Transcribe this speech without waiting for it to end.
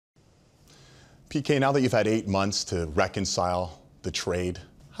PK, now that you've had 8 months to reconcile the trade,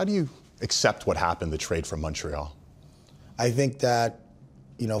 how do you accept what happened, the trade from Montreal? I think that,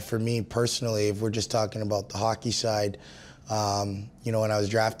 for me personally, if we're just talking about the hockey side, when I was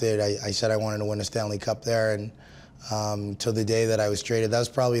drafted, I said I wanted to win a Stanley Cup there, and till the day that I was traded, that was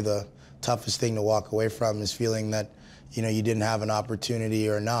probably the toughest thing to walk away from, is feeling that, you didn't have an opportunity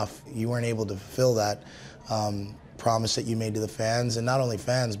or enough. You weren't able to fulfill that promise that you made to the fans, and not only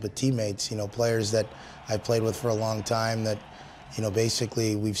fans, but teammates, players that I played with for a long time that,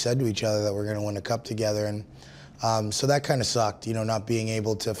 basically we've said to each other that we're going to win a cup together. And so that kind of sucked, not being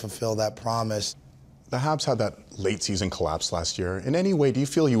able to fulfill that promise. The Habs had that late season collapse last year. In any way, do you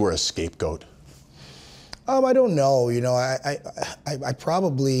feel you were a scapegoat? I don't know. I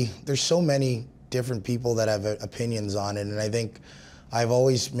probably, there's so many different people that have opinions on it, and I think I've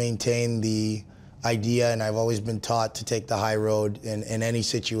always maintained the idea, and I've always been taught to take the high road in any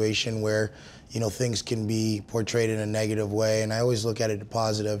situation where, things can be portrayed in a negative way, and I always look at it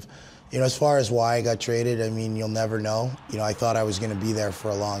positive. As far as why I got traded, I mean, you'll never know. I thought I was going to be there for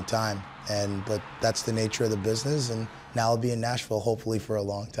a long time, but that's the nature of the business, and now I'll be in Nashville hopefully for a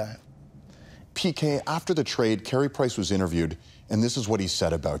long time. PK, after the trade, Carey Price was interviewed, and this is what he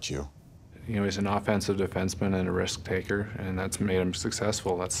said about you. He's an offensive defenseman and a risk taker, and that's made him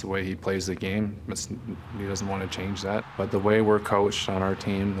successful. That's the way he plays the game. He doesn't want to change that. But the way we're coached on our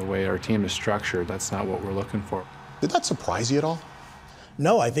team, the way our team is structured, that's not what we're looking for. Did that surprise you at all?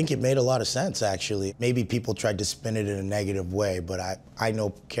 No, I think it made a lot of sense, actually. Maybe people tried to spin it in a negative way, but I know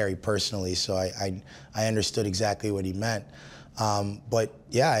Carey personally, so I understood exactly what he meant. But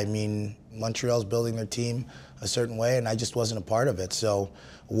yeah, I mean, Montreal's building their team a certain way, and I just wasn't a part of it. So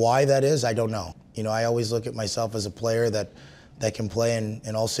why that is, I don't know. I always look at myself as a player that can play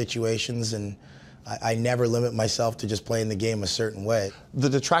in all situations, and I never limit myself to just playing the game a certain way. The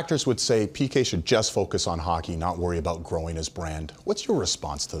detractors would say PK should just focus on hockey, not worry about growing his brand. What's your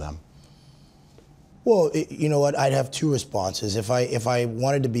response to them? Well, you know what? I'd have two responses. If I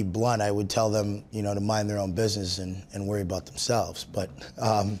wanted to be blunt, I would tell them, to mind their own business and worry about themselves. But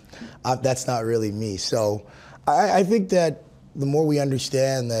that's not really me. So I think that the more we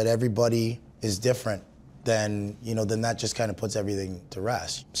understand that everybody is different, then that just kind of puts everything to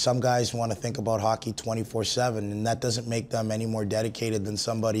rest. Some guys want to think about hockey 24/7, and that doesn't make them any more dedicated than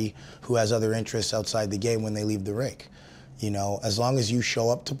somebody who has other interests outside the game when they leave the rink. As long as you show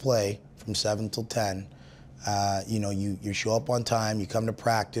up to play from 7 till 10, you show up on time, you come to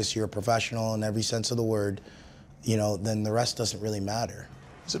practice, you're a professional in every sense of the word, then the rest doesn't really matter.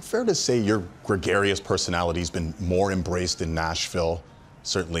 Is it fair to say your gregarious personality has been more embraced in Nashville,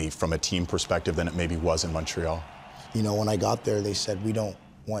 certainly from a team perspective, than it maybe was in Montreal? When I got there, they said, we don't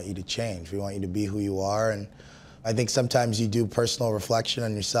want you to change. We want you to be who you are. And I think sometimes you do personal reflection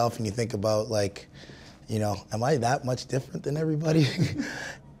on yourself and you think about, like, am I that much different than everybody?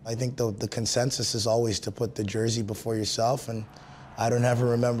 I think the consensus is always to put the jersey before yourself, and I don't ever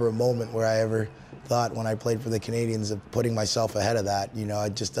remember a moment where I ever thought when I played for the Canadiens of putting myself ahead of that.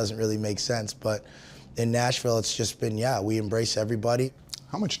 It just doesn't really make sense. But in Nashville, it's just been, we embrace everybody.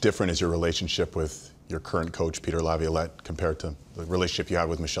 How much different is your relationship with your current coach, Peter Laviolette, compared to the relationship you had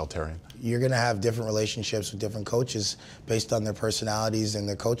with Michel Therrien? You're going to have different relationships with different coaches based on their personalities and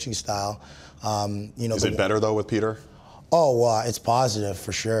their coaching style. Is it better, though, with Peter? Oh, well, it's positive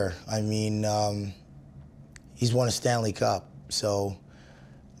for sure. I mean, he's won a Stanley Cup. So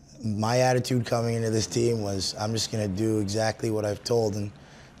my attitude coming into this team was, I'm just going to do exactly what I've told. And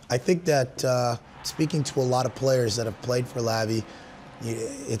I think that speaking to a lot of players that have played for Lavi,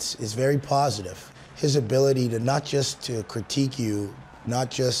 it's very positive. His ability to not just to critique you,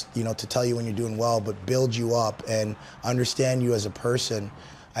 not just to tell you when you're doing well, but build you up and understand you as a person.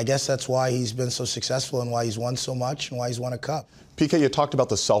 I guess that's why he's been so successful and why he's won so much and why he's won a cup. PK, you talked about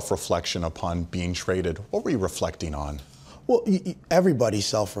the self-reflection upon being traded. What were you reflecting on? Well, everybody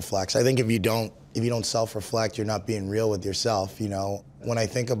self-reflects. I think if you don't self-reflect, you're not being real with yourself. When I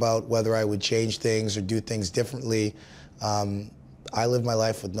think about whether I would change things or do things differently, I live my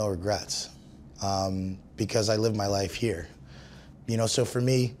life with no regrets because I live my life here. So for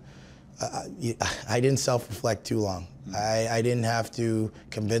me, I didn't self-reflect too long. I didn't have to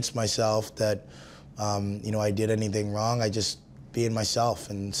convince myself that I did anything wrong. I just being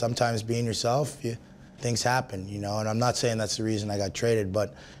myself, and sometimes being yourself, things happen, and I'm not saying that's the reason I got traded,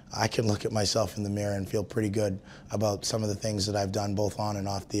 but I can look at myself in the mirror and feel pretty good about some of the things that I've done both on and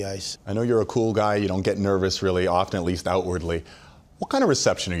off the ice. I know you're a cool guy. You don't get nervous really often, at least outwardly. What kind of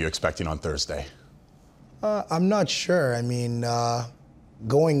reception are you expecting on Thursday? I'm not sure. I mean,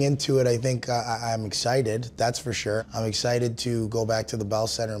 Going into it, I think I'm excited, that's for sure. I'm excited to go back to the Bell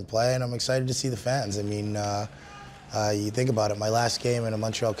Center and play, and I'm excited to see the fans. I mean, you think about it, my last game in a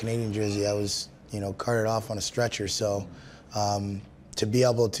Montreal Canadian jersey, I was, carted off on a stretcher. So to be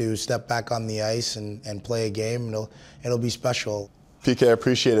able to step back on the ice and play a game, it'll be special. PK, I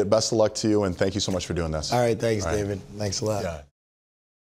appreciate it. Best of luck to you, and thank you so much for doing this. All right, thanks, David. Thanks a lot. Yeah.